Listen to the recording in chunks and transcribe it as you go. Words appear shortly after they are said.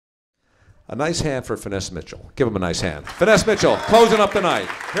A nice hand for Finesse Mitchell. Give him a nice hand. Finesse Mitchell, closing up the night.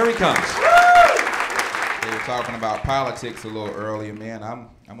 Here he comes. They were talking about politics a little earlier, man. I'm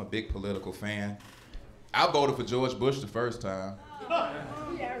a big political fan. I voted for George Bush the first time.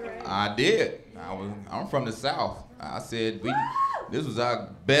 I did. I'm from the South. I said this was our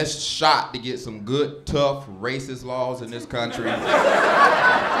best shot to get some good, tough, racist laws in this country.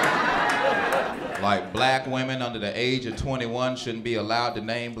 Like black women under the age of 21 shouldn't be allowed to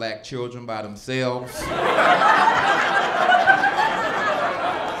name black children by themselves.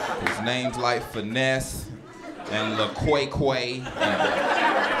 There's names like Finesse and LaQuay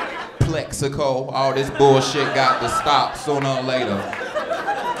and Plexico. All this bullshit got to stop sooner or later.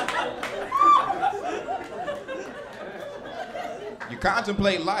 You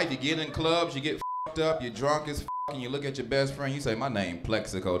contemplate life. You get in clubs, you get f***ed up, you're drunk as f***, and you look at your best friend, you say, my name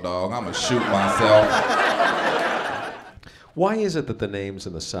Plexico, dog. I'ma shoot myself. Why is it that the names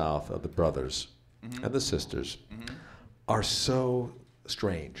in the South of the brothers and the sisters are so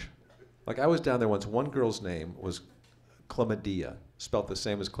strange? Like, I was down there once, one girl's name was Chlamydia, spelled the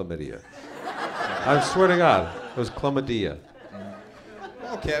same as chlamydia. I swear to God, it was chlamydia.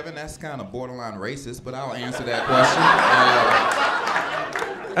 Well, Kevin, that's kind of borderline racist, but I'll answer that question.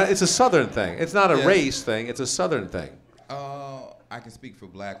 It's a Southern thing. It's not a race thing, it's a Southern thing. I can speak for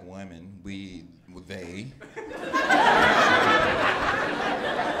black women.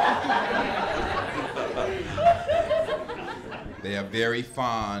 They are very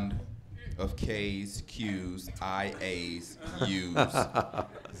fond of K's, Q's, IA's, U's,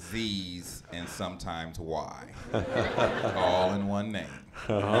 Z's, and sometimes Y. All in one name.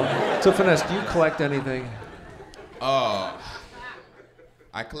 So, Finesse, do you collect anything?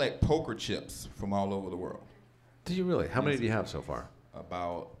 I collect poker chips from all over the world. Do you really? How many do you have so far?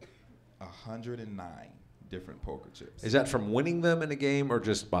 About 109 different poker chips. Is that from winning them in a game or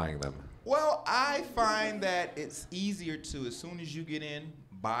just buying them? Well, I find that it's easier to, as soon as you get in,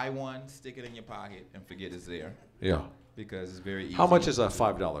 buy one, stick it in your pocket, and forget it's there. Yeah. Because it's very easy. How much is a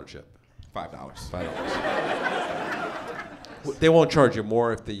 $5 chip? $5. $5. They won't charge you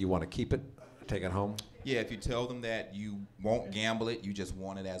more if you want to keep it, take it home? Yeah, if you tell them that you won't gamble it, you just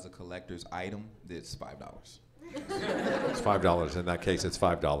want it as a collector's item, it's $5. It's $5. In that case, it's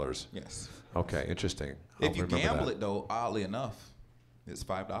 $5. Yes. Okay, interesting. If you gamble it, though, oddly enough, it's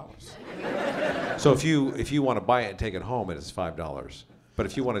 $5. So if you want to buy it and take it home, it is $5. But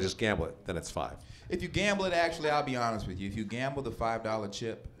if you want to just gamble it, then it's $5. If you gamble it, actually, I'll be honest with you. If you gamble the $5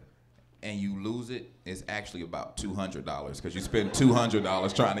 chip and you lose it, it's actually about $200 because you spend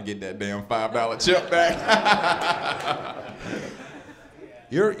 $200 trying to get that damn $5 chip back.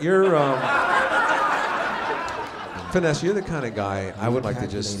 Finesse, you're the kind of guy I would like to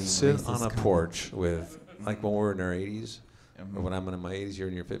just sit on a porch with, like when we're in our 80s, or when I'm in my 80s, you're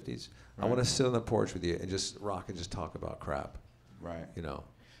in your 50s. I want to sit on the porch with you and just rock and just talk about crap. Right. You know.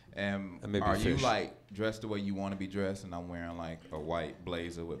 And maybe are fish. you like dressed the way you want to be dressed, and I'm wearing like a white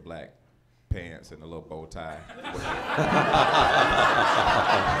blazer with black pants and a little bow tie?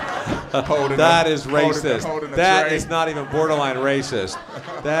 That is racist. That is not even borderline racist.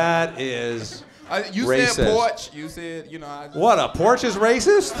 That is you racist. said porch. You said, you know. What, a porch is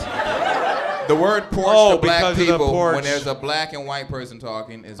racist? The word porch to black people, when there's a black and white person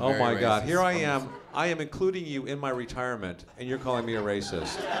talking, is very racist. Oh my God, here I am. I am including you in my retirement, and you're calling me a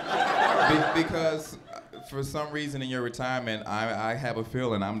racist. Because for some reason in your retirement, I have a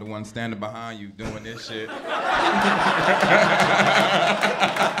feeling I'm the one standing behind you doing this shit. And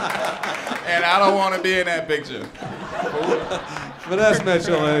I don't want to be in that picture. Finesse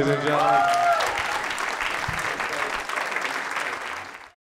Mitchell, ladies and gentlemen.